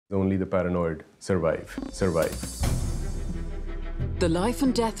Only the paranoid survive. The life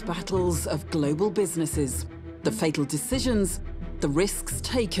and death battles of global businesses, the fatal decisions, the risks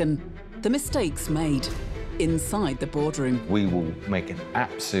taken, the mistakes made inside the boardroom. We will make an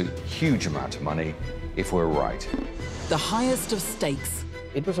absolute huge amount of money if we're right. The highest of stakes.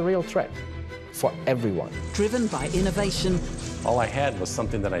 It was a real threat for everyone. Driven by innovation. All I had was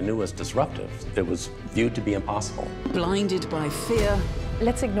something that I knew was disruptive. It was viewed to be impossible. Blinded by fear.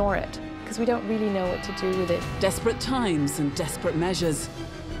 Let's ignore it, because we don't really know what to do with it. Desperate times and desperate measures.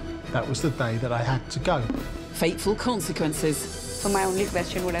 That was the day that I had to go. Fateful consequences. So my only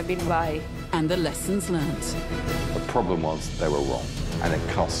question would have been why? And the lessons learned. The problem was they were wrong, and it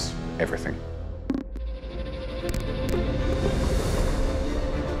costs everything.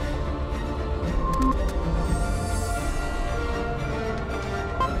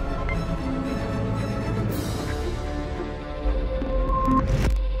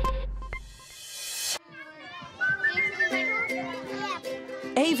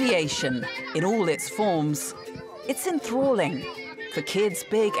 Aviation, in all its forms. It's enthralling. For kids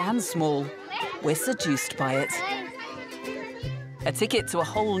big and small, we're seduced by it. A ticket to a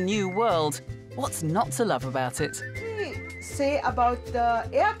whole new world. What's not to love about it? Say about the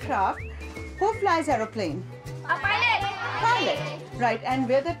aircraft, who flies aeroplane? A pilot. Pilot. Right, and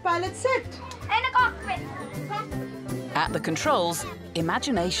where that pilot sit? In a cockpit. At the controls,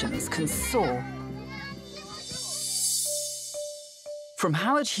 imaginations can soar. From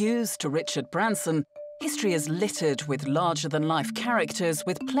Howard Hughes to Richard Branson, history is littered with larger-than-life characters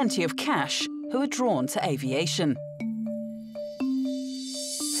with plenty of cash who are drawn to aviation.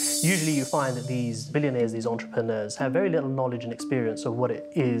 Usually you find that these billionaires, these entrepreneurs, have very little knowledge and experience of what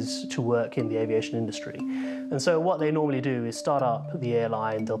it is to work in the aviation industry. And so what they normally do is start up the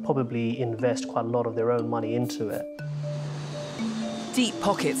airline. They'll probably invest quite a lot of their own money into it. Deep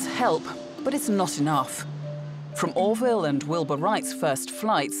pockets help, but it's not enough. From Orville and Wilbur Wright's first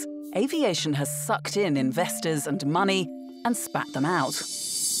flights, aviation has sucked in investors and money and spat them out.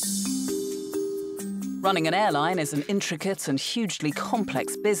 Running an airline is an intricate and hugely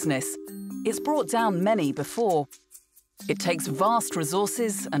complex business. It's brought down many before. It takes vast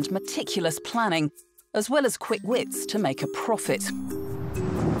resources and meticulous planning, as well as quick wits to make a profit.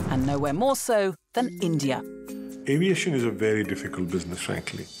 And nowhere more so than India. Aviation is a very difficult business,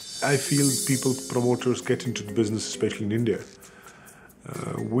 frankly. I feel promoters get into the business, especially in India,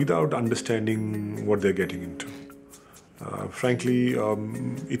 without understanding what they're getting into. Frankly,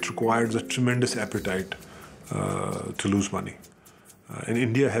 it requires a tremendous appetite to lose money. And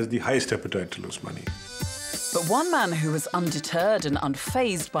India has the highest appetite to lose money. But one man who was undeterred and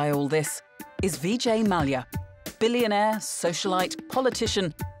unfazed by all this is Vijay Mallya. Billionaire, socialite,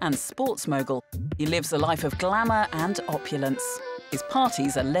 politician and sports mogul. He lives a life of glamour and opulence. His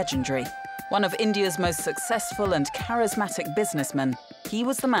parties are legendary. One of India's most successful and charismatic businessmen, he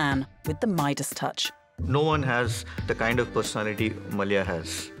was the man with the Midas touch. No one has the kind of personality Mallya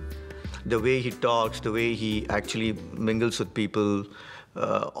has. The way he talks, the way he actually mingles with people,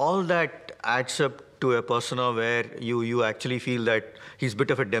 all that adds up to a persona where you actually feel that he's a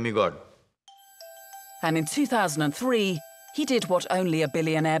bit of a demigod. And in 2003, he did what only a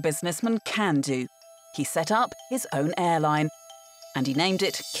billionaire businessman can do. He set up his own airline, and he named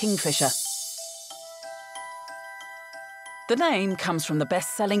it Kingfisher. The name comes from the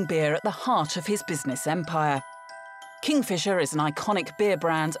best-selling beer at the heart of his business empire. Kingfisher is an iconic beer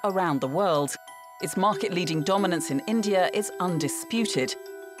brand around the world. Its market-leading dominance in India is undisputed.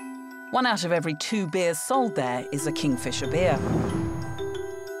 1 out of every 2 beers sold there is a Kingfisher beer.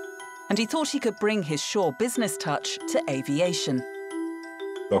 And he thought he could bring his sure business touch to aviation.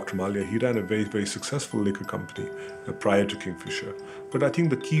 Dr. Mallya, he ran a very, very successful liquor company prior to Kingfisher. But I think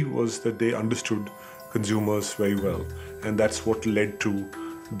the key was that they understood consumers very well. And that's what led to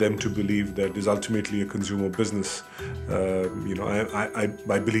them to believe that is ultimately a consumer business. I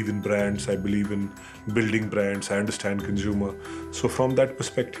believe in brands, I believe in building brands, I understand consumer. So from that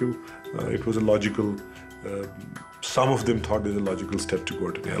perspective, it was a logical, some of them thought it was a logical step to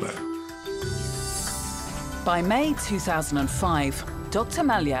go to an airline. By May 2005, Dr.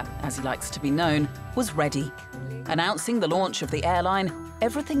 Mallya, as he likes to be known, was ready. Announcing the launch of the airline,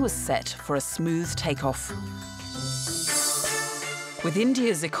 everything was set for a smooth takeoff. With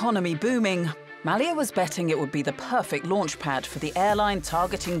India's economy booming, Mallya was betting it would be the perfect launchpad for the airline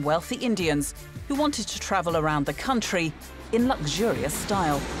targeting wealthy Indians who wanted to travel around the country in luxurious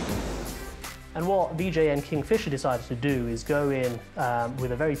style. And what Vijay and Kingfisher decided to do is go in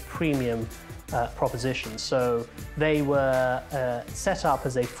with a very premium proposition. So they were set up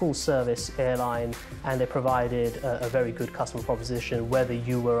as a full-service airline, and they provided a very good customer proposition, whether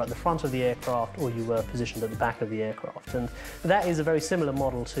you were at the front of the aircraft or you were positioned at the back of the aircraft. And that is a very similar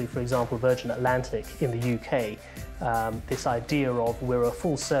model to, for example, Virgin Atlantic in the UK. This idea of we're a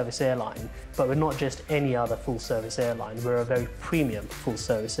full-service airline, but we're not just any other full-service airline, we're a very premium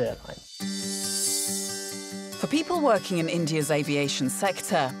full-service airline. For people working in India's aviation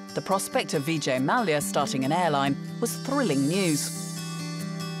sector, the prospect of Vijay Mallya starting an airline was thrilling news.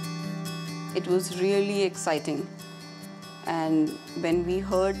 It was really exciting. And when we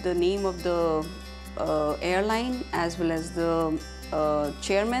heard the name of the airline as well as the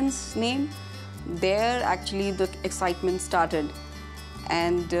chairman's name, there actually the excitement started.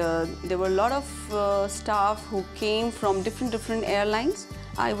 And there were a lot of staff who came from different airlines.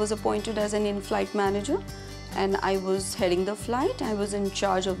 I was appointed as an in-flight manager, and I was heading the flight. I was in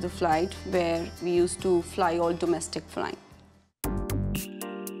charge of the flight where we used to fly all domestic flying.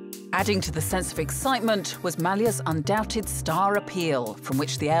 Adding to the sense of excitement was Mallya's undoubted star appeal, from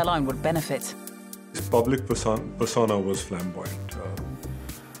which the airline would benefit. His public persona was flamboyant.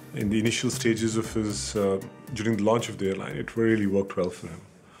 In the initial stages of his, during the launch of the airline, it really worked well for him.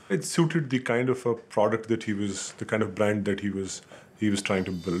 It suited the kind of a product that he was, the kind of brand that he was trying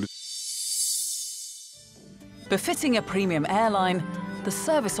to build. Befitting a premium airline, the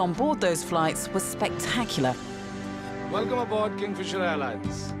service on board those flights was spectacular. Welcome aboard Kingfisher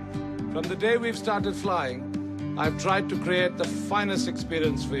Airlines. From the day we've started flying, I've tried to create the finest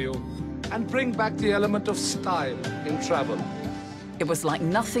experience for you and bring back the element of style in travel. It was like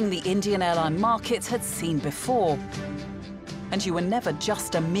nothing the Indian airline market had seen before. And you were never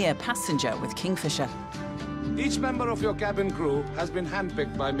just a mere passenger with Kingfisher. Each member of your cabin crew has been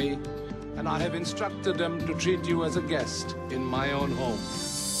handpicked by me, and I have instructed them to treat you as a guest in my own home.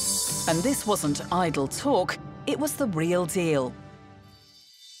 And this wasn't idle talk, it was the real deal.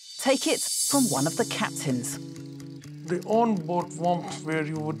 Take it from one of the captains. The on-board warmth, where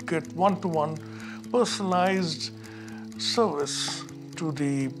you would get one-to-one personalized service for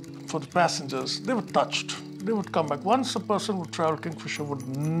the passengers, they were touched. They would come back. Once a person would travel, Kingfisher would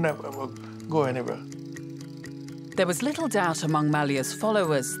never ever go anywhere. There was little doubt among Mallya's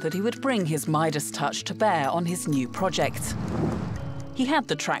followers that he would bring his Midas touch to bear on his new project. He had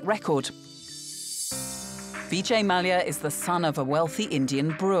the track record. Vijay Mallya is the son of a wealthy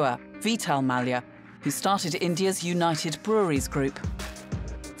Indian brewer, Vijay Mallya, who started India's United Breweries Group.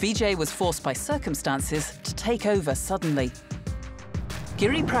 Vijay was forced by circumstances to take over suddenly.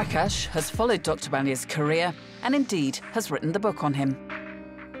 Giri Prakash has followed Dr. Mallya's career and indeed has written the book on him.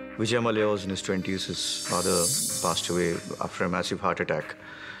 Vijay Mallya was in his 20s. His father passed away after a massive heart attack.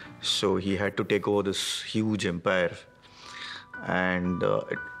 So he had to take over this huge empire, and a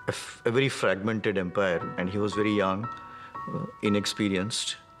very fragmented empire. And he was very young,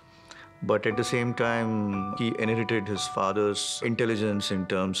 inexperienced. But at the same time, he inherited his father's intelligence in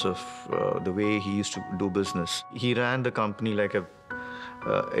terms of the way he used to do business. He ran the company like a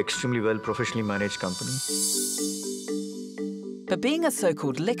extremely well professionally managed company. But being a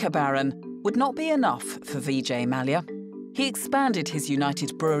so-called liquor baron would not be enough for Vijay Mallya. He expanded his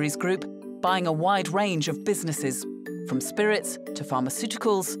United Breweries Group, buying a wide range of businesses, from spirits to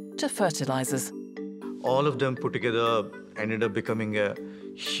pharmaceuticals to fertilizers. All of them put together ended up becoming a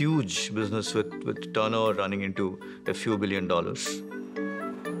huge business with turnover running into a few $1 billion.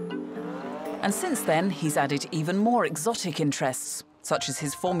 And since then, he's added even more exotic interests, such as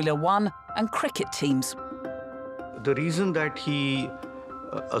his Formula One and cricket teams. The reason that he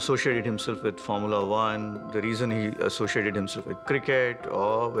associated himself with Formula One, the reason he associated himself with cricket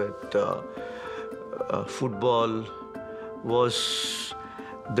or with football was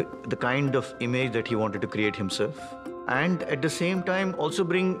the kind of image that he wanted to create himself. And at the same time, also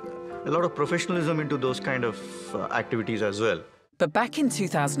bring a lot of professionalism into those kind of activities as well. But back in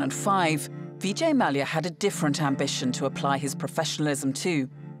 2005, Vijay Mallya had a different ambition to apply his professionalism to.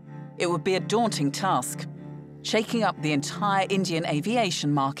 It would be a daunting task, shaking up the entire Indian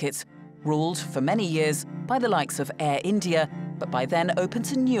aviation market, ruled for many years by the likes of Air India, but by then open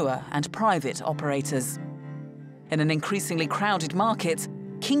to newer and private operators. In an increasingly crowded market,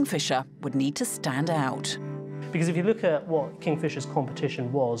 Kingfisher would need to stand out. Because if you look at what Kingfisher's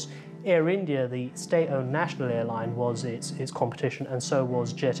competition was, Air India, the state-owned national airline, was its competition, and so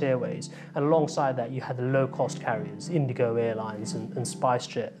was Jet Airways. And alongside that, you had the low-cost carriers, Indigo Airlines and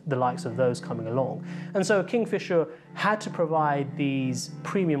SpiceJet, the likes of those coming along. And so Kingfisher had to provide these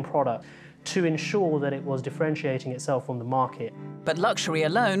premium products to ensure that it was differentiating itself from the market. But luxury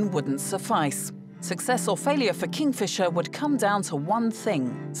alone wouldn't suffice. Success or failure for Kingfisher would come down to one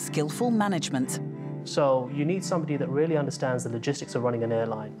thing: skillful management. So you need somebody that really understands the logistics of running an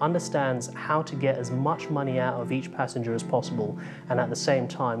airline, understands how to get as much money out of each passenger as possible, and at the same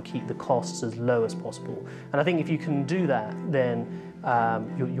time keep the costs as low as possible. And I think if you can do that, then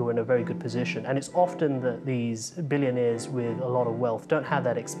you're in a very good position. And it's often that these billionaires with a lot of wealth don't have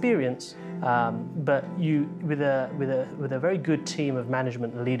that experience, but with a very good team of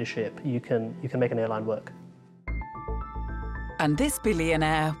management and leadership, you can make an airline work. And this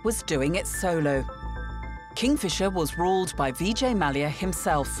billionaire was doing it solo. Kingfisher was ruled by Vijay Mallya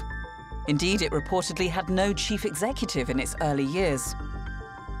himself. Indeed, it reportedly had no chief executive in its early years.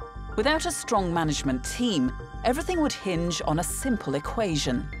 Without a strong management team, everything would hinge on a simple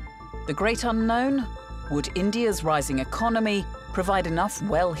equation. The great unknown: would India's rising economy provide enough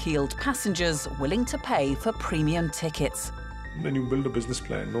well-heeled passengers willing to pay for premium tickets? When you build a business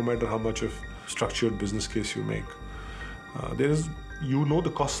plan, no matter how much of structured business case you make, you know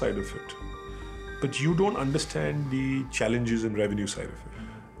the cost side of it, but you don't understand the challenges and revenue side of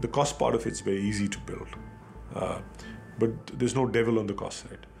it. The cost part of it's very easy to build, but there's no devil on the cost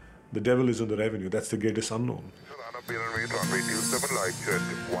side. The devil is on the revenue. That's the greatest unknown.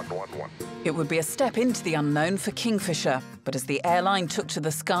 It would be a step into the unknown for Kingfisher, but as the airline took to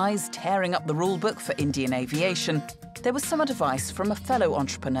the skies, tearing up the rulebook for Indian aviation, there was some advice from a fellow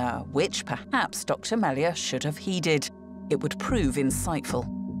entrepreneur, which perhaps Dr. Mallya should have heeded. It would prove insightful.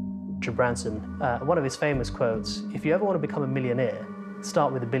 Richard Branson, one of his famous quotes: "If you ever want to become a millionaire,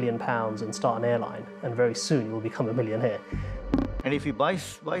 start with £1 billion and start an airline, and very soon you will become a millionaire." And if he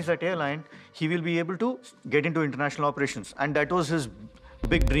buys that airline, he will be able to get into international operations. And that was his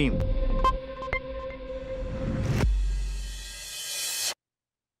big dream.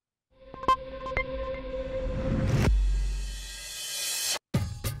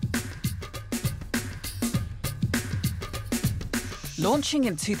 Launching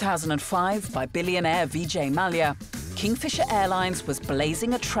in 2005 by billionaire Vijay Mallya, Kingfisher Airlines was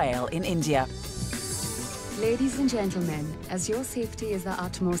blazing a trail in India. Ladies and gentlemen, as your safety is our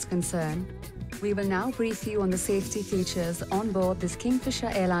utmost concern, we will now brief you on the safety features on board this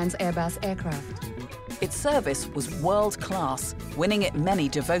Kingfisher Airlines Airbus aircraft. Its service was world-class, winning it many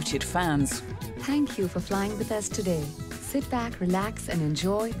devoted fans. Thank you for flying with us today. Sit back, relax, and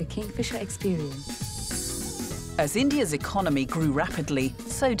enjoy the Kingfisher experience. As India's economy grew rapidly,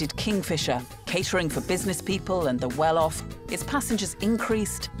 so did Kingfisher. Catering for business people and the well-off, its passengers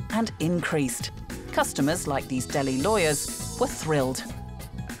increased and increased. Customers, like these Delhi lawyers, were thrilled.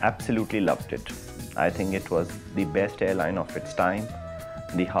 Absolutely loved it. I think it was the best airline of its time.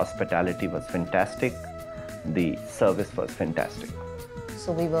 The hospitality was fantastic. The service was fantastic.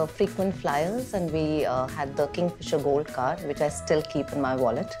 So we were frequent flyers, and we had the Kingfisher Gold card, which I still keep in my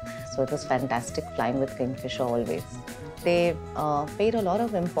wallet. So it was fantastic flying with Kingfisher always. They paid a lot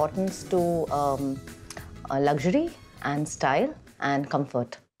of importance to luxury and style and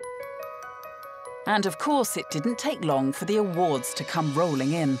comfort. And of course, it didn't take long for the awards to come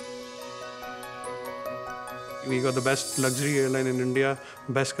rolling in. We got the best luxury airline in India,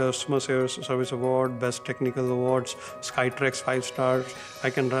 best customer service award, best technical awards, Skytrax 5 stars. I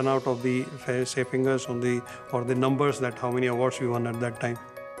can run out of the say fingers on the numbers that how many awards we won at that time.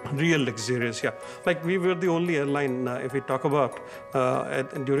 Real luxurious, yeah. Like we were the only airline, if we talk about,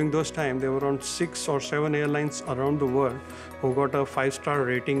 during those times, there were around 6 or 7 airlines around the world who got a 5-star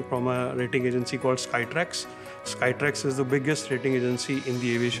rating from a rating agency called Skytrax. Skytrax is the biggest rating agency in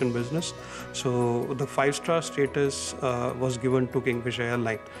the aviation business. So the 5-star status was given to Kingfisher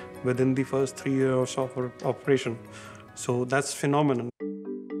Airline within the first 3 years of operation. So that's phenomenal.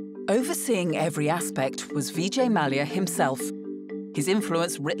 Overseeing every aspect was Vijay Mallya himself. His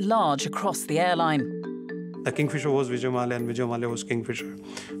influence writ large across the airline. The Kingfisher was Vijay Mallya and Vijay Mallya was Kingfisher.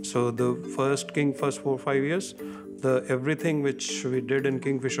 So the first 4 or 5 years, everything which we did in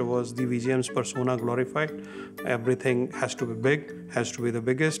Kingfisher was the VGM's persona glorified. Everything has to be big, has to be the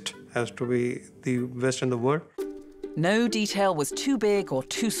biggest, has to be the best in the world. No detail was too big or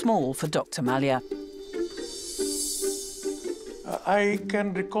too small for Dr. Mallya. I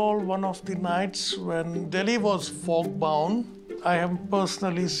can recall one of the nights when Delhi was fog-bound. I have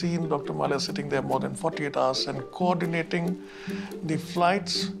personally seen Dr. Mallya sitting there more than 48 hours and coordinating the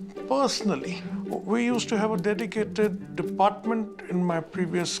flights personally. We used to have a dedicated department in my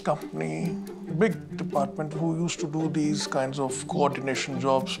previous company, big department, who used to do these kinds of coordination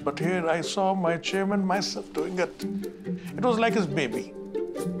jobs. But here I saw my chairman myself doing it. It was like his baby.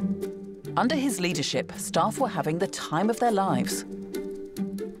 Under his leadership, staff were having the time of their lives.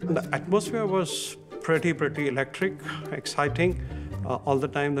 The atmosphere was pretty electric, exciting. all the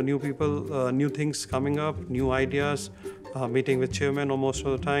time, the new people, new things coming up, new ideas, meeting with chairman almost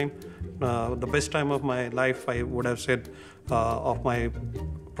all the time. The best time of my life, I would have said, of my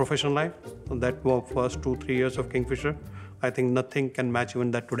professional life. That was first 2-3 years of Kingfisher. I think nothing can match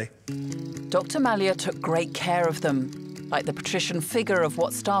even that today. Dr. Mallya took great care of them, like the patrician figure of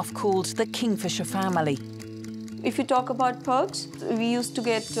what staff called the Kingfisher family. If you talk about perks, we used to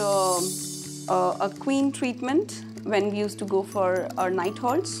get a queen treatment when we used to go for our night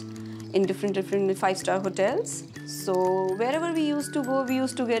halts in different 5-star hotels. So wherever we used to go, we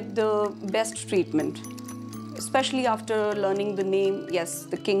used to get the best treatment. Especially after learning the name, yes,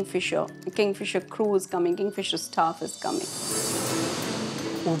 the Kingfisher crew is coming, Kingfisher staff is coming.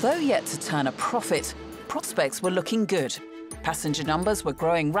 Although yet to turn a profit, prospects were looking good. Passenger numbers were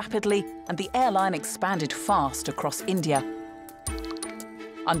growing rapidly and the airline expanded fast across India.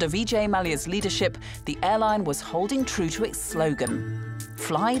 Under Vijay Mallya's leadership, the airline was holding true to its slogan,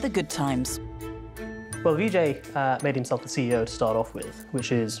 "Fly the good times." Well, Vijay made himself the CEO to start off with,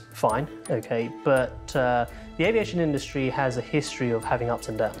 which is fine, okay, but the aviation industry has a history of having ups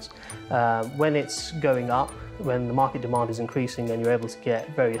and downs. When it's going up, when the market demand is increasing and you're able to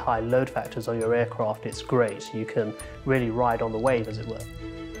get very high load factors on your aircraft, it's great. You can really ride on the wave, as it were.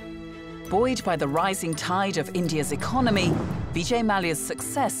 Buoyed by the rising tide of India's economy, Vijay Mallya's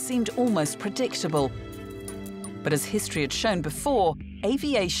success seemed almost predictable. But as history had shown before,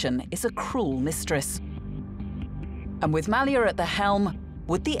 aviation is a cruel mistress. And with Mallya at the helm,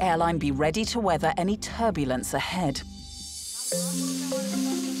 would the airline be ready to weather any turbulence ahead?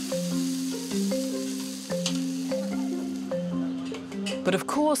 But of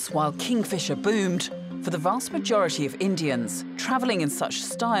course, while Kingfisher boomed, for the vast majority of Indians, travelling in such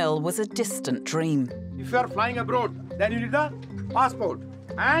style was a distant dream. If you are flying abroad, then you need a passport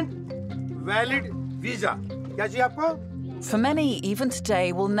and valid visa. Kya chahiye aapko? For many, even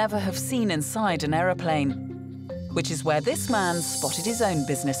today, will never have seen inside an aeroplane, which is where this man spotted his own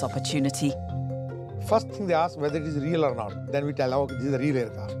business opportunity. First thing they ask whether it is real or not. Then we tell, oh, this is a real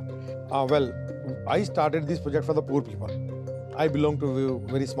aircraft. Well, I started this project for the poor people. I belong to a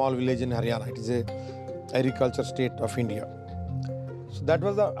very small village in Haryana. It is a agriculture state of India. So that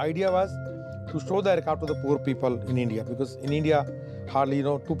was the idea, was to show the aircraft to the poor people in India, because in India, hardly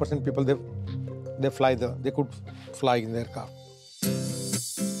 2% people they could fly in the aircraft.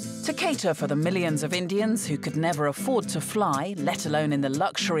 To cater for the millions of Indians who could never afford to fly, let alone in the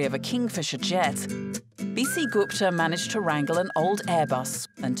luxury of a Kingfisher jet, B.C. Gupta managed to wrangle an old Airbus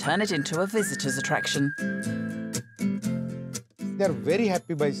and turn it into a visitor's attraction. They are very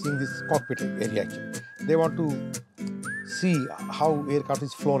happy by seeing this cockpit area actually. They want to see how aircraft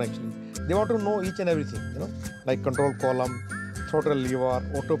is flown actually. They want to know each and everything, like control column, throttle lever,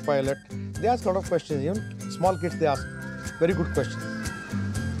 autopilot. They ask a lot of questions, small kids, they ask very good questions.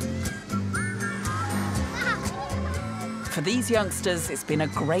 For these youngsters, it's been a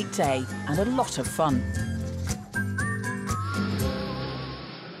great day and a lot of fun.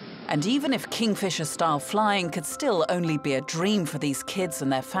 And even if Kingfisher-style flying could still only be a dream for these kids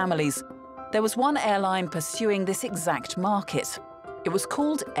and their families, there was one airline pursuing this exact market. It was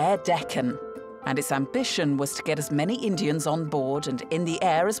called Air Deccan, and its ambition was to get as many Indians on board and in the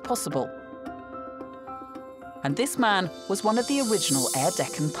air as possible. And this man was one of the original Air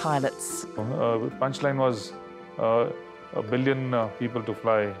Deccan pilots. Punchline was a billion people to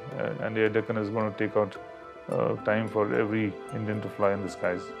fly, and Air Deccan is going to take out time for every Indian to fly in the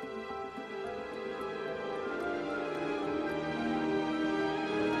skies.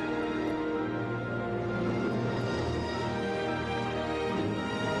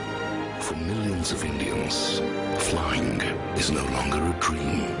 For millions of Indians, flying is no longer a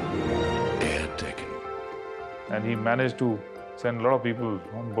dream. Air Deccan. And he managed to send a lot of people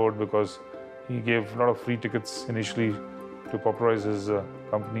on board because he gave a lot of free tickets initially to popularize his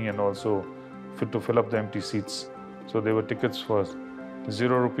company and also to fill up the empty seats. So there were tickets for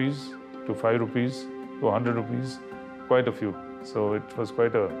 0 rupees to 5 rupees to 100 rupees, quite a few. So it was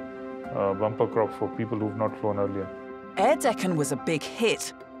quite a bumper crop for people who've not flown earlier. Air Deccan was a big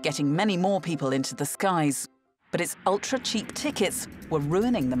hit, getting many more people into the skies. But its ultra-cheap tickets were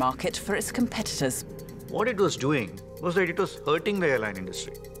ruining the market for its competitors. What it was doing was that it was hurting the airline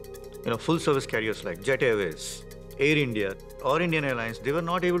industry. Full-service carriers like Jet Airways, Air India, or Indian Airlines, they were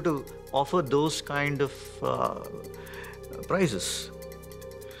not able to offer those kind of prices.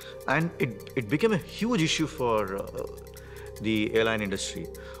 And it became a huge issue for the airline industry.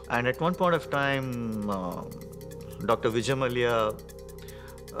 And at one point of time, Dr. Vijay Mallya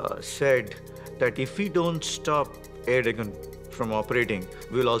said that if we don't stop Air Deccan from operating,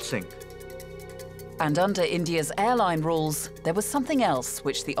 we'll all sink. And under India's airline rules, there was something else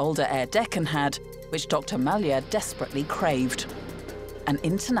which the older Air Deccan had, which Dr. Mallya desperately craved: an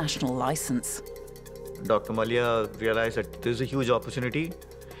international license. Dr. Mallya realized that there's a huge opportunity.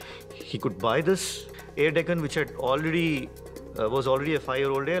 He could buy this Air Deccan, which had was already a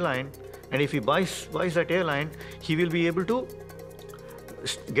 5-year-old airline, and if he buys that airline, he will be able to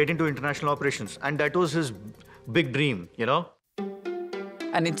get into international operations. And that was his big dream, you know.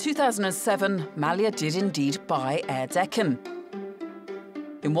 And in 2007, Mallya did indeed buy Air Deccan.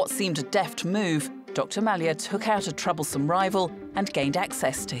 In what seemed a deft move, Dr. Mallya took out a troublesome rival and gained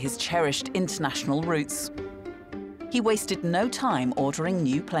access to his cherished international routes. He wasted no time ordering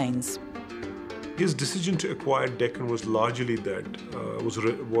new planes. His decision to acquire Deccan was largely that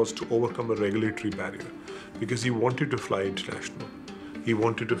was to overcome a regulatory barrier, because he wanted to fly international. He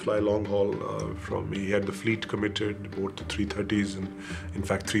wanted to fly long haul he had the fleet committed, both the 330s and in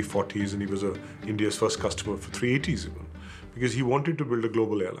fact 340s, and he was India's first customer for 380s even, because he wanted to build a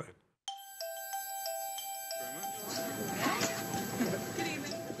global airline.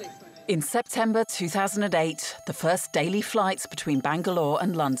 In September 2008, the first daily flights between Bangalore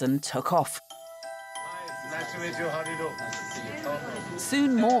and London took off. Nice to meet you. How do you do?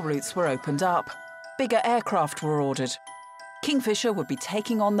 Soon more routes were opened up. Bigger aircraft were ordered. Kingfisher would be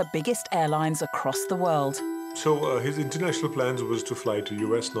taking on the biggest airlines across the world. So his international plans was to fly to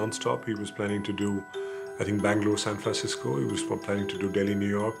US non-stop. He was planning to do, I think, Bangalore, San Francisco. He was planning to do Delhi, New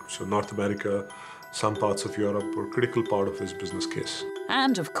York. So North America, some parts of Europe were a critical part of his business case.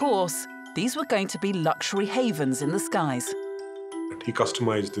 And of course, these were going to be luxury havens in the skies. He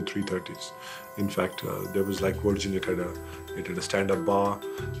customized the 330s. In fact, there was like Virgin, it had a stand-up bar,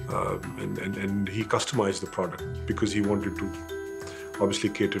 and he customized the product because he wanted to obviously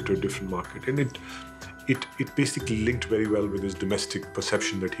cater to a different market. And it basically linked very well with his domestic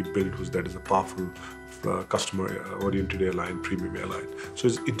perception that he built, was that is a powerful customer-oriented airline, premium airline. So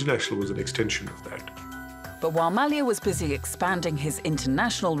his international was an extension of that. But while Mallya was busy expanding his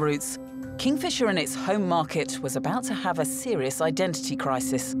international routes, Kingfisher in its home market was about to have a serious identity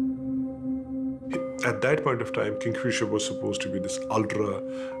crisis. At that point of time, Kingfisher was supposed to be this ultra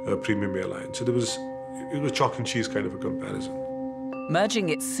premium airline. So it was chalk and cheese kind of a comparison. Merging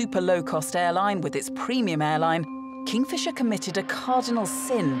its super low-cost airline with its premium airline, Kingfisher committed a cardinal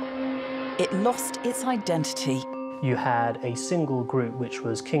sin. It lost its identity. You had a single group, which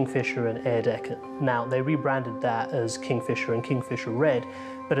was Kingfisher and Air Deccan. Now, they rebranded that as Kingfisher and Kingfisher Red,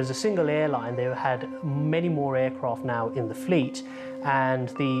 but as a single airline, they had many more aircraft now in the fleet, and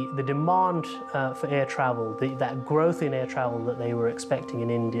the demand for air travel, that growth in air travel that they were expecting in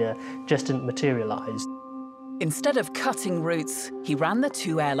India just didn't materialize. Instead of cutting routes, he ran the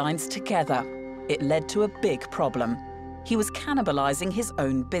two airlines together. It led to a big problem. He was cannibalizing his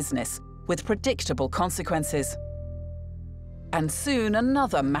own business, with predictable consequences. And soon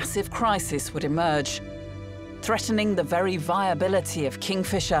another massive crisis would emerge, threatening the very viability of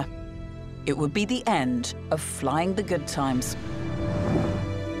Kingfisher. It would be the end of flying the good times.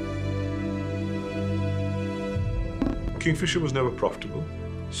 Kingfisher was never profitable,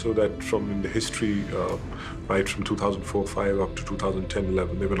 so that from in the history, right from 2004-05 up to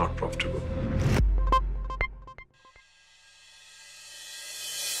 2010-11, they were not profitable.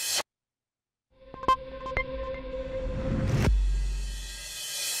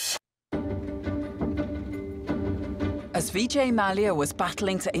 As Vijay Mallya was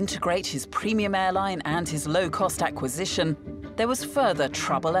battling to integrate his premium airline and his low-cost acquisition, there was further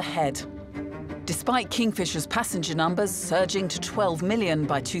trouble ahead. Despite Kingfisher's passenger numbers surging to 12 million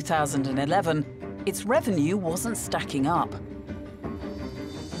by 2011, its revenue wasn't stacking up.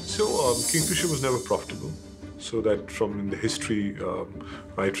 So Kingfisher was never profitable, so that from in the history,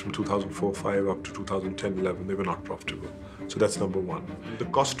 right from 2004-05 up to 2010-11, they were not profitable. So that's number one. The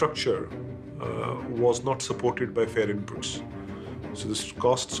cost structure was not supported by fair inputs. So the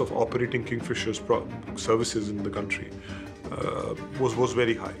costs of operating Kingfisher's services in the country was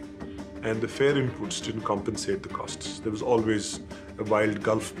very high. And the fair inputs didn't compensate the costs. There was always a wild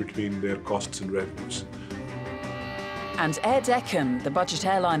gulf between their costs and revenues. And Air Deccan, the budget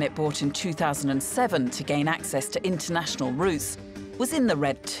airline it bought in 2007 to gain access to international routes, was in the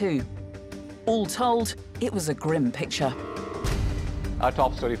red too. All told, it was a grim picture. Our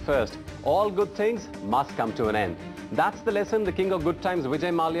top story first. All good things must come to an end. That's the lesson the king of good times,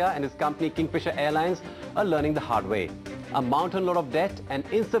 Vijay Mallya, and his company Kingfisher Airlines are learning the hard way. A mountain load of debt and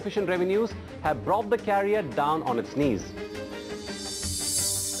insufficient revenues have brought the carrier down on its knees.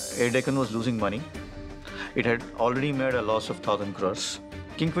 Air Deccan was losing money. It had already made a loss of 1,000 crores.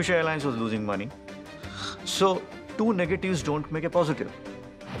 Kingfisher Airlines was losing money. So, two negatives don't make a positive.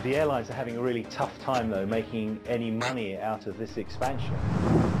 The airlines are having a really tough time, though, making any money out of this expansion.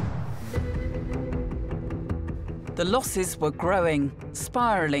 The losses were growing,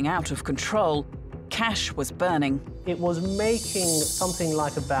 spiralling out of control. Cash was burning. It was making something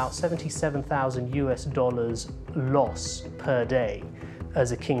like about $77,000 US loss per day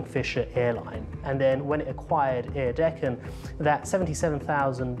as a Kingfisher airline. And then when it acquired Air Deccan, that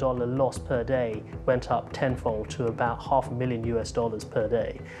 $77,000 loss per day went up tenfold to about $500,000 US per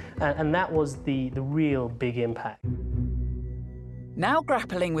day. And that was the real big impact. Now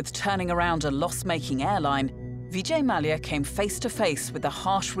grappling with turning around a loss-making airline, Vijay Mallya came face to face with the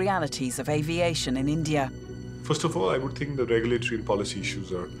harsh realities of aviation in India. First of all, I would think the regulatory and policy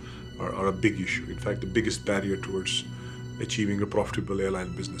issues are a big issue. In fact, the biggest barrier towards achieving a profitable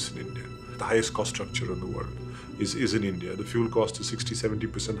airline business in India. The highest cost structure in the world is in India. The fuel cost is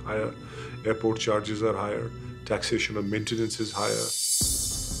 60–70% higher, airport charges are higher, taxation on maintenance is higher.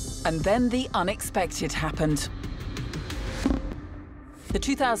 And then the unexpected happened. The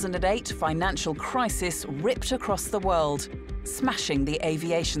 2008 financial crisis ripped across the world, smashing the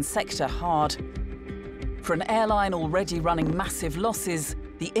aviation sector hard. For an airline already running massive losses,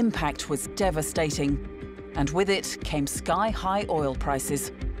 the impact was devastating. And with it came sky-high oil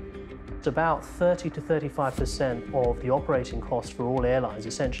prices. About 30 to 35% of the operating cost for all airlines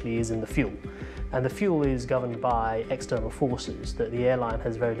essentially is in the fuel. And the fuel is governed by external forces that the airline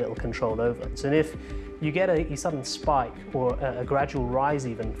has very little control over. So if you get a sudden spike or a gradual rise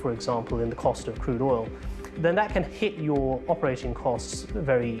even, for example, in the cost of crude oil, then that can hit your operating costs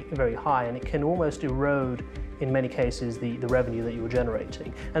very, very high, and it can almost erode, in many cases, the revenue that you were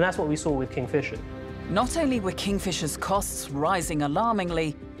generating. And that's what we saw with Kingfisher. Not only were Kingfisher's costs rising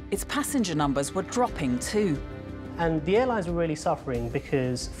alarmingly, its passenger numbers were dropping too. And the airlines were really suffering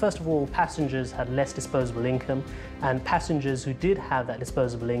because, first of all, passengers had less disposable income, and passengers who did have that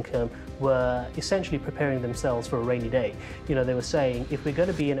disposable income were essentially preparing themselves for a rainy day. You know, they were saying, if we're going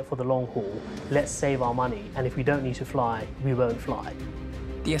to be in it for the long haul, let's save our money, and if we don't need to fly, we won't fly.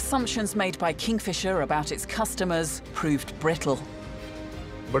 The assumptions made by Kingfisher about its customers proved brittle.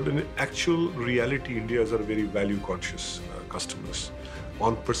 But in actual reality, Indians are very value-conscious customers.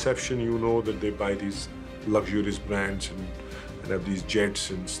 On perception, you know that they buy these luxurious brands and have these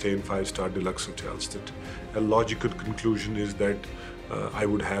jets and stay in 5-star deluxe hotels. That a logical conclusion is that I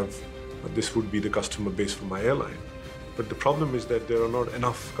would have, this would be the customer base for my airline. But the problem is that there are not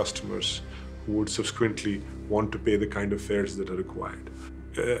enough customers who would subsequently want to pay the kind of fares that are required.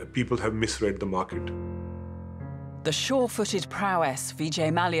 People have misread the market. The sure-footed prowess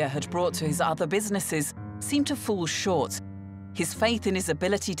Vijay Mallya had brought to his other businesses seemed to fall short. His faith in his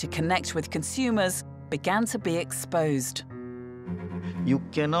ability to connect with consumers began to be exposed. You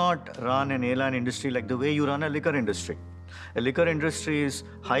cannot run an airline industry like the way you run a liquor industry. A liquor industry is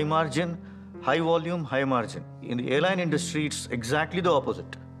high margin, high volume, high margin. In the airline industry, it's exactly the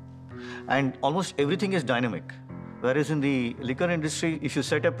opposite. And almost everything is dynamic. Whereas in the liquor industry, if you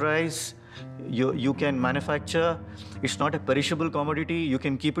set a price, you can manufacture. It's not a perishable commodity. You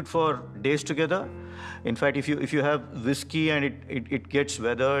can keep it for days together. In fact, if you have whiskey and it gets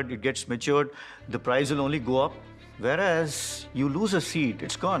weathered, it gets matured, the price will only go up. Whereas you lose a seat,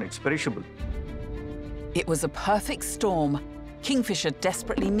 it's gone, it's perishable. It was a perfect storm. Kingfisher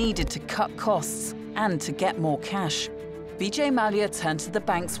desperately needed to cut costs and to get more cash. Vijay Mallya turned to the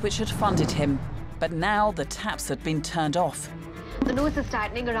banks which had funded him, but now the taps had been turned off. The news is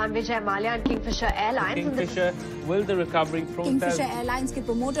tightening around Vijay Mallya and Kingfisher Airlines. Kingfisher, will the recovery from Kingfisher Airlines के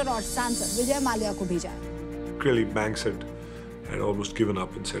promoter और सांसद विजय माल्या को भेजा है. Clearly, banks had almost given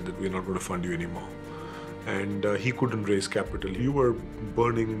up and said that we're not going to fund you anymore. And he couldn't raise capital. You were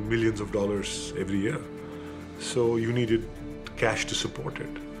burning millions of dollars every year. So you needed cash to support it.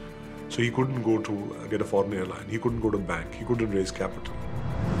 So he couldn't go to get a foreign airline. He couldn't go to a bank. He couldn't raise capital.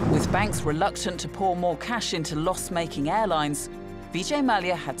 With banks reluctant to pour more cash into loss-making airlines, Vijay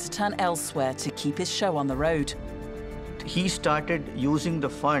Mallya had to turn elsewhere to keep his show on the road. He started using the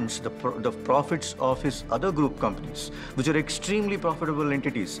funds, the profits of his other group companies, which are extremely profitable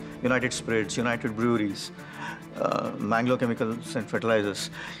entities, United Spirits, United Breweries, Mangalore Chemicals and Fertilizers.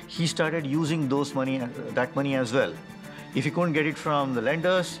 He started using that money as well. If he couldn't get it from the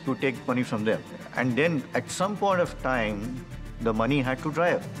lenders, he would take money from them. And then at some point of time, the money had to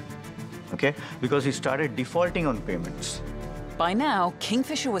dry up, okay? Because he started defaulting on payments. By now,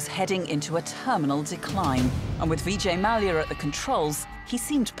 Kingfisher was heading into a terminal decline. And with Vijay Mallya at the controls, he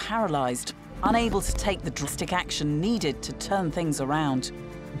seemed paralyzed, unable to take the drastic action needed to turn things around.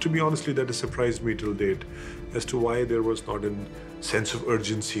 To be honestly, that has surprised me till date as to why there was not a sense of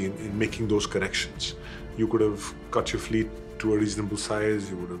urgency in making those corrections. You could have cut your fleet to a reasonable size,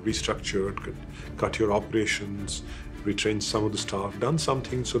 you would have restructured, cut your operations, retrained some of the staff, done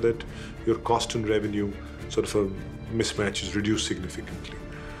something so that your cost and revenue sort of a mismatch is reduced significantly.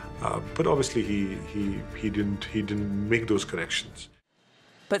 But obviously he didn't make those corrections.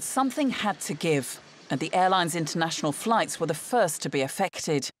 But something had to give, and the airline's international flights were the first to be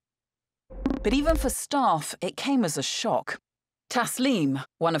affected. But even for staff, it came as a shock. Tasleem,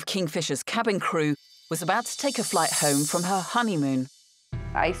 one of Kingfisher's cabin crew, was about to take a flight home from her honeymoon.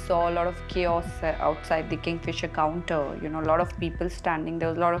 I saw a lot of chaos outside the Kingfisher counter, you know, a lot of people standing, there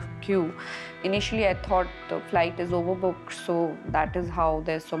was a lot of queue. Initially, I thought the flight is overbooked, so that is how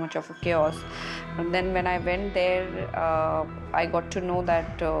there's so much of a chaos. But then when I went there, I got to know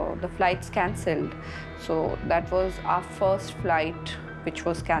that the flight's cancelled. So that was our first flight which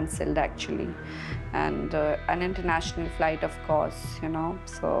was cancelled actually. And an international flight, of course, you know.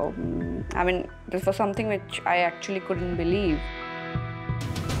 So, I mean, this was something which I actually couldn't believe.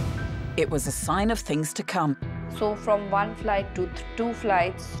 It was a sign of things to come. So from one flight to two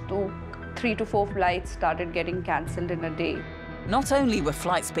flights to 3 to 4 flights started getting cancelled in a day. Not only were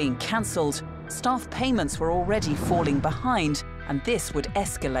flights being cancelled, staff payments were already falling behind, and this would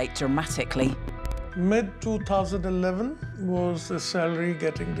escalate dramatically. Mid-2011 was the salary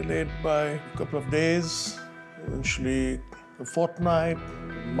getting delayed by a couple of days, eventually a fortnight,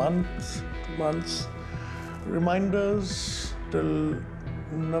 a month, 2 months. Reminders till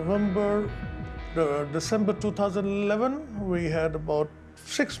December 2011, we had about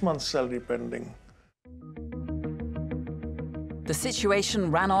 6 months' salary pending. The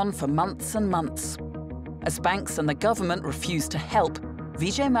situation ran on for months and months. As banks and the government refused to help,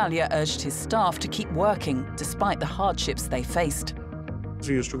 Vijay Mallya urged his staff to keep working despite the hardships they faced.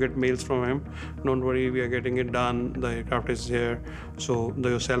 We used to get mails from him, don't worry, we are getting it done, the aircraft is here, so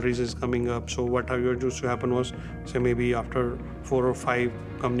the salaries is coming up. So what used to happen was, say maybe after 4 or 5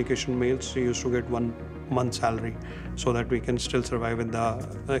 communication mails, we used to get 1 month's salary so that we can still survive with the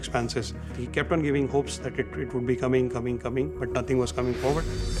expenses. He kept on giving hopes that it would be coming, but nothing was coming forward.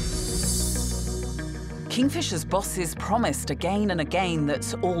 Kingfisher's bosses promised again and again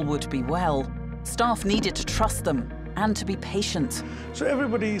that all would be well. Staff needed to trust them and to be patient. So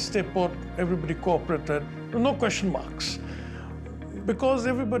everybody stayed put, everybody cooperated, no question marks. Because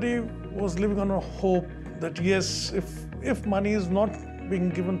everybody was living on a hope that yes, if money is not being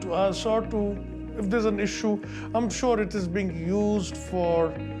given to us or if there's an issue, I'm sure it is being used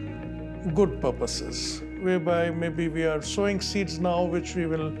for good purposes, whereby maybe we are sowing seeds now which we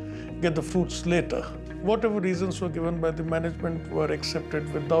will get the fruits later. Whatever reasons were given by the management were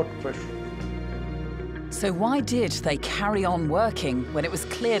accepted without question. So why did they carry on working when it was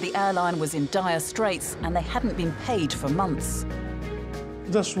clear the airline was in dire straits and they hadn't been paid for months?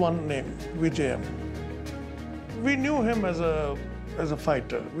 Just one name, Vijay. We knew him as a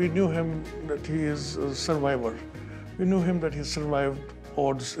fighter. We knew him that he is a survivor. We knew him that he survived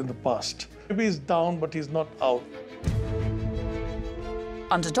odds in the past. Maybe he's down, but he's not out.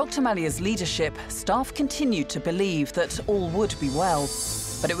 Under Dr. Mallya's leadership, staff continued to believe that all would be well,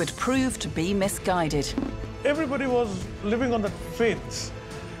 but it would prove to be misguided. Everybody was living on that faith.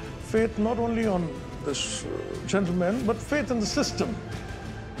 Faith not only on this gentleman, but faith in the system.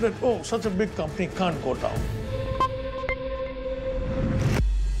 That, oh, such a big company can't go down.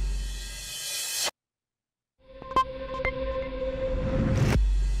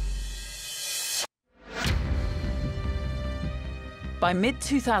 By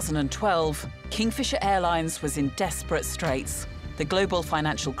mid-2012, Kingfisher Airlines was in desperate straits. The global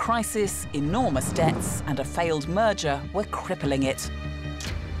financial crisis, enormous debts, and a failed merger were crippling it.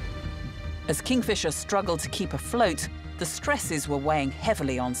 As Kingfisher struggled to keep afloat, the stresses were weighing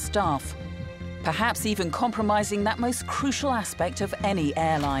heavily on staff, perhaps even compromising that most crucial aspect of any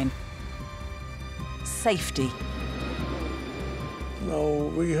airline: safety. Now,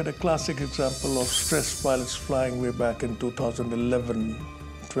 we had a classic example of stressed pilots flying way back in 2011,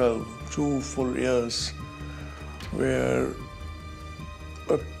 12, 2 full years, where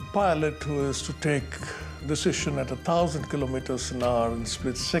a pilot who is to take decision at 1,000 kilometers an hour in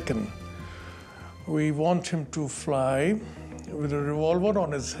split second, we want him to fly with a revolver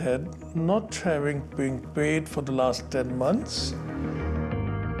on his head, not having been paid for the last 10 months.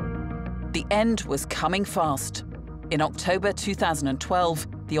 The end was coming fast. In October 2012,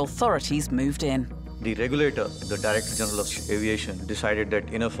 the authorities moved in. The regulator, the Director General of Aviation, decided that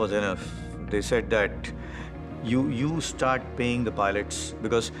enough was enough. They said that you start paying the pilots,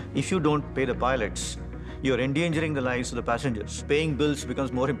 because if you don't pay the pilots, you're endangering the lives of the passengers. Paying bills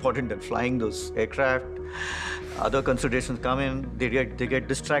becomes more important than flying those aircraft. Other considerations come in, they get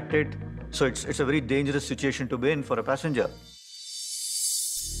distracted. So it's a very dangerous situation to be in for a passenger.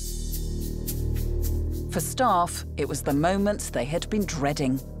 For staff, it was the moment they had been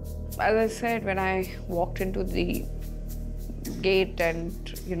dreading. As I said, when I walked into the gate and,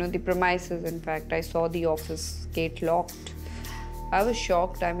 the premises, in fact, I saw the office gate locked. I was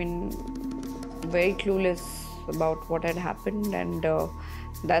shocked, very clueless about what had happened, and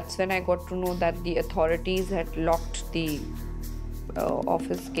that's when I got to know that the authorities had locked the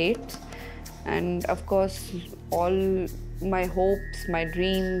office gates. And of course, all my hopes, my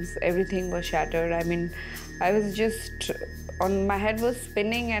dreams, everything was shattered. I was just, my head was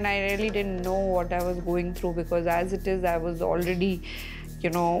spinning, and I really didn't know what I was going through, because as it is, I was already,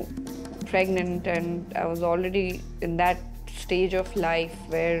 pregnant, and I was already in that stage of life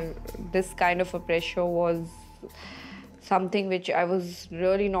where this kind of a pressure was something which I was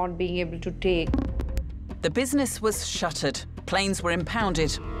really not being able to take. The business was shuttered, planes were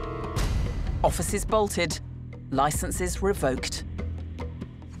impounded, offices bolted, licenses revoked.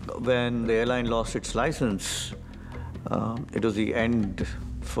 When the airline lost its license, it was the end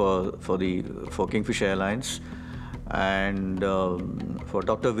for Kingfisher Airlines, and for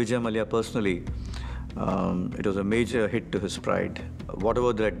Dr. Vijay Mallya personally, it was a major hit to his pride.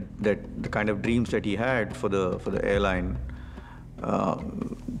 Whatever the kind of dreams that he had for the airline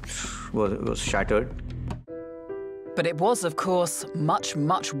was shattered. But it was, of course, much,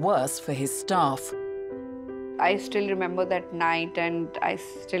 much worse for his staff. I still remember that night, and I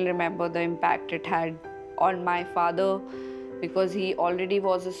still remember the impact it had on my father, because he already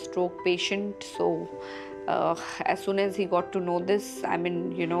was a stroke patient. So as soon as he got to know this,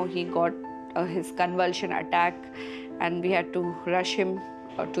 he got his convulsion attack, and we had to rush him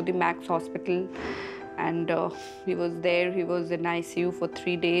to the Max Hospital, and he was there. He was in ICU for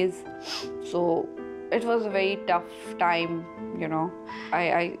 3 days. So it was a very tough time,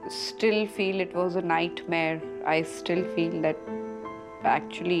 I still feel it was a nightmare. I still feel that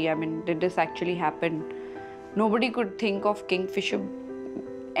actually, did this actually happen? Nobody could think of Kingfisher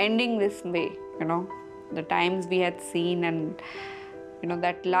ending this way, the times we had seen, and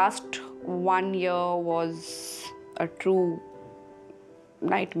that last 1 year was a true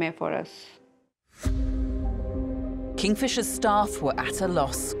nightmare for us. Kingfisher's staff were at a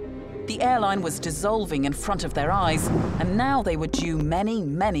loss. The airline was dissolving in front of their eyes, and now they were due many,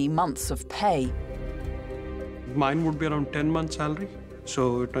 many months of pay. Mine would be around 10 months' salary.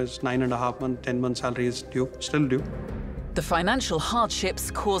 So it was 9.5 months, 10 months' salary is due, still due. The financial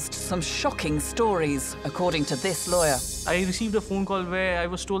hardships caused some shocking stories, according to this lawyer. I received a phone call where I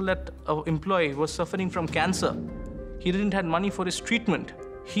was told that an employee was suffering from cancer. He didn't have money for his treatment.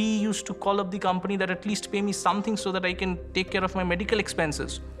 He used to call up the company that at least pay me something so that I can take care of my medical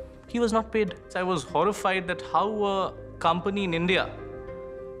expenses. He was not paid. I was horrified that how a company in India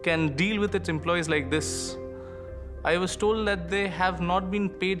can deal with its employees like this. I was told that they have not been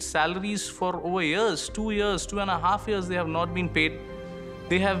paid salaries for over years, 2 years, 2.5 years they have not been paid.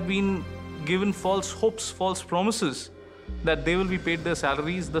 They have been given false hopes, false promises that they will be paid their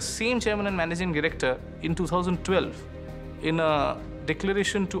salaries. The same chairman and managing director in 2012, in a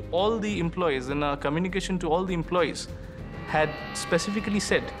declaration to all the employees, in a communication to all the employees, had specifically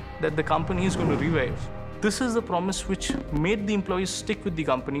said that the company is going to revive. This is the promise which made the employees stick with the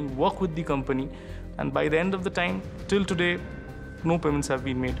company, work with the company, and by the end of the time, till today, no payments have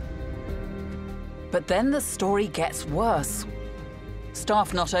been made. But then the story gets worse.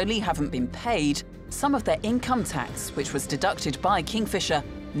 Staff not only haven't been paid, some of their income tax, which was deducted by Kingfisher,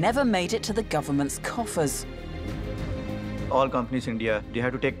 never made it to the government's coffers. All companies in India, they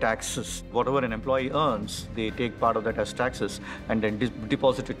have to take taxes. Whatever an employee earns, they take part of that as taxes and then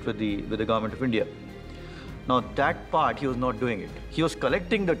deposit it with the government of India. Now that part, he was not doing it. He was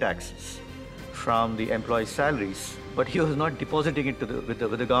collecting the taxes from the employees' salaries, but he was not depositing it with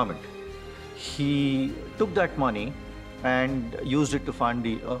the government. He took that money and used it to fund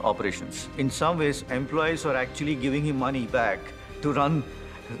the operations. In some ways, employees were actually giving him money back to run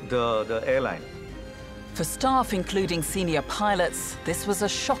the airline. For staff, including senior pilots, this was a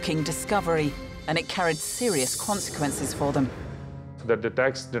shocking discovery, and it carried serious consequences for them. That the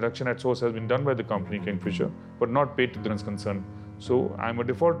tax deduction at source has been done by the company, Kingfisher, but not paid to the ones concerned. So I'm a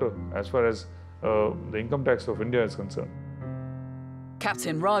defaulter as far as the income tax of India is concerned.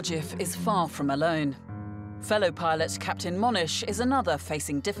 Captain Rajiv is far from alone. Fellow pilot Captain Monish is another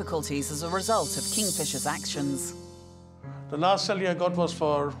facing difficulties as a result of Kingfisher's actions. The last salary I got was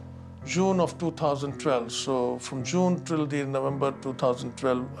for June of 2012. So from June till the November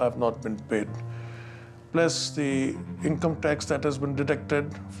 2012, I have not been paid. plus the income tax that has been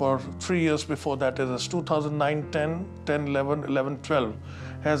deducted for 3 years before that, is 2009, 10, 10, 11, 11, 12,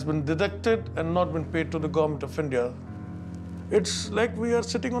 has been deducted and not been paid to the government of India. It's like we are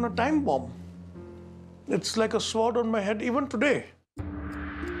sitting on a time bomb. It's like a sword on my head even today.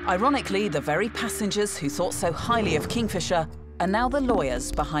 Ironically, the very passengers who thought so highly of Kingfisher are now the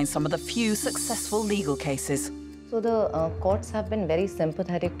lawyers behind some of the few successful legal cases. So the courts have been very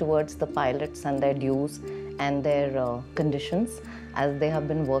sympathetic towards the pilots and their dues and their conditions, as they have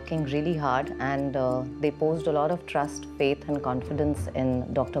been working really hard, and they posed a lot of trust, faith and confidence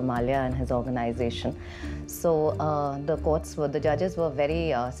in Dr. Mallya and his organization. So the judges were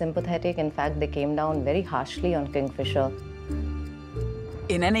very sympathetic. In fact, they came down very harshly on Kingfisher.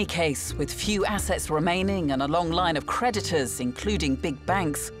 In any case, with few assets remaining and a long line of creditors, including big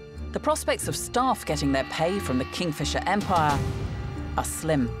banks, the prospects of staff getting their pay from the Kingfisher empire are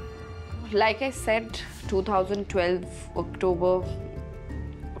slim. Like I said, 2012 October,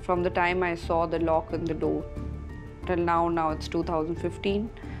 from the time I saw the lock on the door till now it's 2015.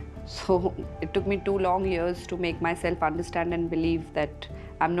 So it took me 2 long years to make myself understand and believe that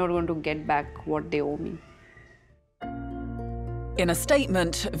I'm not going to get back what they owe me. In a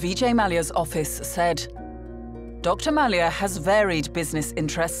statement, Vijay Mallya's office said, Dr. Mallya has varied business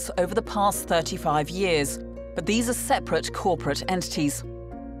interests over the past 35 years, but these are separate corporate entities.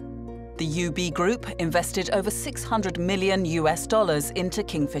 The UB Group invested over $600 million into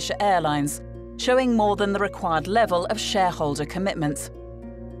Kingfisher Airlines, showing more than the required level of shareholder commitments.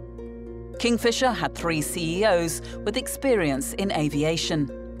 Kingfisher had 3 CEOs with experience in aviation.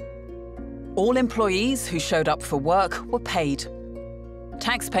 All employees who showed up for work were paid.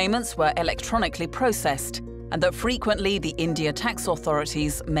 Tax payments were electronically processed, and that frequently the India tax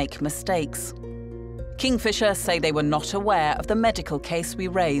authorities make mistakes. Kingfisher say they were not aware of the medical case we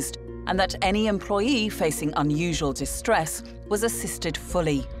raised, and that any employee facing unusual distress was assisted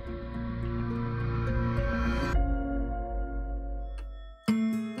fully.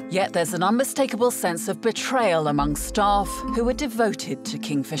 Yet there's an unmistakable sense of betrayal among staff who were devoted to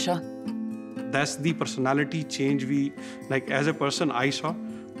Kingfisher. That's the personality change we, as a person, I saw,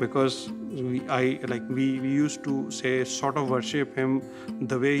 because we used to say sort of worship him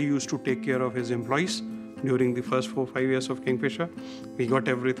the way he used to take care of his employees during the first 4 or 5 years of Kingfisher. We got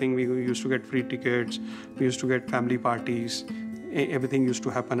everything. We used to get free tickets. We used to get family parties. Everything used to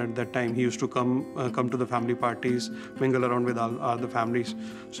happen at that time. He used to come to the family parties, mingle around with all the families.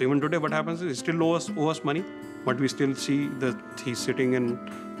 So even today, what happens is he still owe us money, but we still see that he's sitting in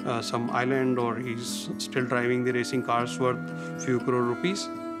some island, or he's still driving the racing cars worth few crore rupees.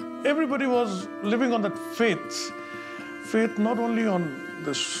 Everybody was living on that faith. Faith not only on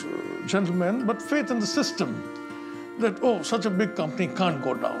this gentleman, but faith in the system. That, oh, such a big company can't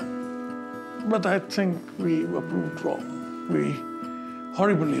go down. But I think we were proved wrong. We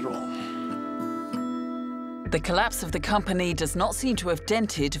horribly wrong. The collapse of the company does not seem to have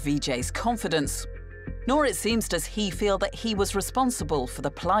dented Vijay's confidence. Nor it seems does he feel that he was responsible for the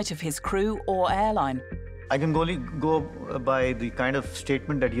plight of his crew or airline. I can only go by the kind of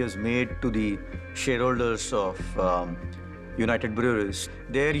statement that he has made to the shareholders of United Breweries.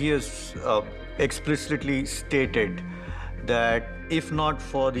 There he has explicitly stated that if not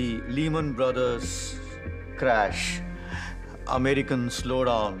for the Lehman Brothers crash, American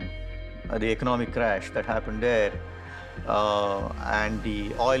slowdown, the economic crash that happened there, and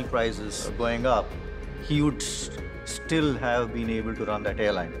the oil prices going up, he would still have been able to run that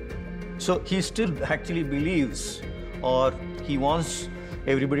airline. So he still actually believes, or he wants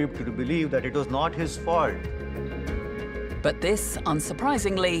everybody to believe, that it was not his fault. But this,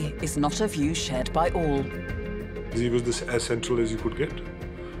 unsurprisingly, is not a view shared by all. He was as central as you could get.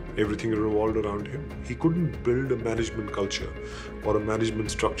 Everything revolved around him. He couldn't build a management culture or a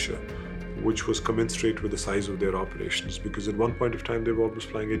management structure which was commensurate with the size of their operations, because at one point of time they were almost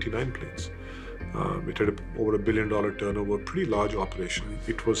flying 89 planes. It had over $1 billion turnover, pretty large operation.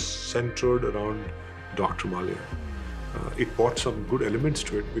 It was centered around Dr. Mallya. It brought some good elements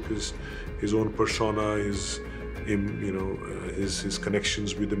to it, because his own persona, his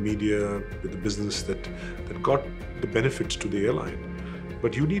connections with the media, with the business, that got the benefits to the airline.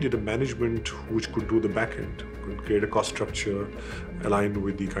 But you needed a management which could do the back end, could create a cost structure aligned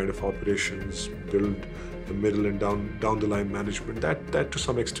with the kind of operations, build the middle and down the line management. That to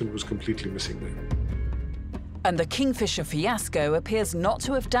some extent was completely missing there. And the Kingfisher fiasco appears not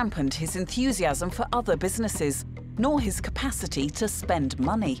to have dampened his enthusiasm for other businesses, nor his capacity to spend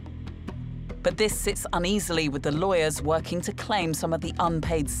money. But this sits uneasily with the lawyers working to claim some of the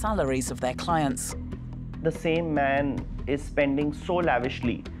unpaid salaries of their clients. The same man is spending so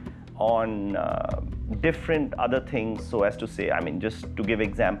lavishly on different other things, so as to say, I mean, just to give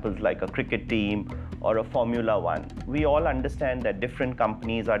examples like a cricket team or a Formula One, we all understand that different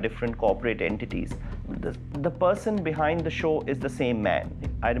companies are different corporate entities. The person behind the show is the same man.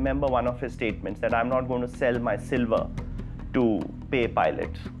 I remember one of his statements that I'm not going to sell my silver to pay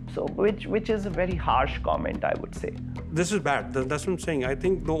pilots. So, which is a very harsh comment, I would say. This is bad. That's what I'm saying. I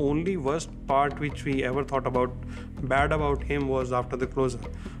think the only worst part which we ever thought about bad about him was after the closure.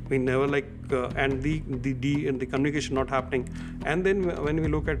 We never and the communication not happening. And then when we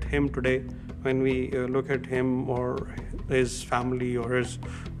look at him today, when we look at him or his family or his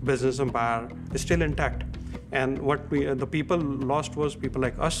business empire, is still intact. And what the people lost was people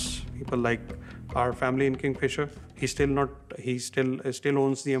like us, people like our family in Kingfisher. He still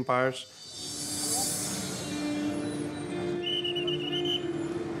owns the empires.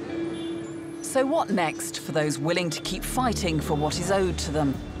 So what next for those willing to keep fighting for what is owed to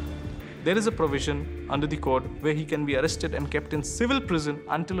them? There is a provision under the code where he can be arrested and kept in civil prison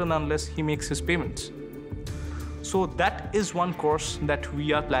until and unless he makes his payments. So that is one course that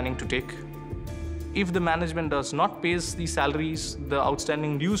we are planning to take. If the management does not pay the salaries, the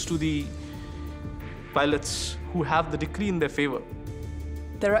outstanding dues to the pilots who have the decree in their favor.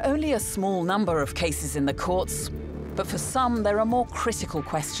 There are only a small number of cases in the courts, but for some there are more critical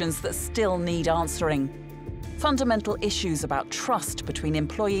questions that still need answering. Fundamental issues about trust between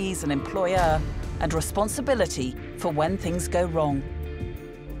employees and employer, and responsibility for when things go wrong.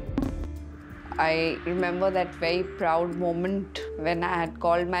 I remember that very proud moment when I had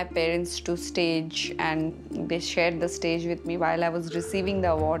called my parents to stage and they shared the stage with me while I was receiving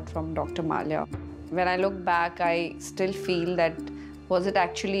the award from Dr. Mallya. When I look back, I still feel that was it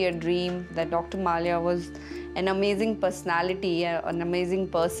actually a dream, that Dr. Mallya was an amazing personality, an amazing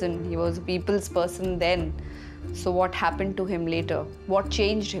person. He was a people's person then. So what happened to him later? What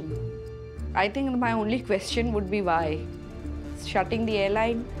changed him? I think my only question would be why. Shutting the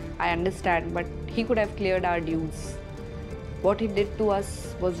airline, I understand, but he could have cleared our dues. What he did to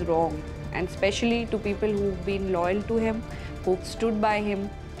us was wrong, and especially to people who've been loyal to him, who've stood by him.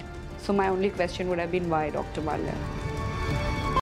 So my only question would have been why, Dr. Mallya?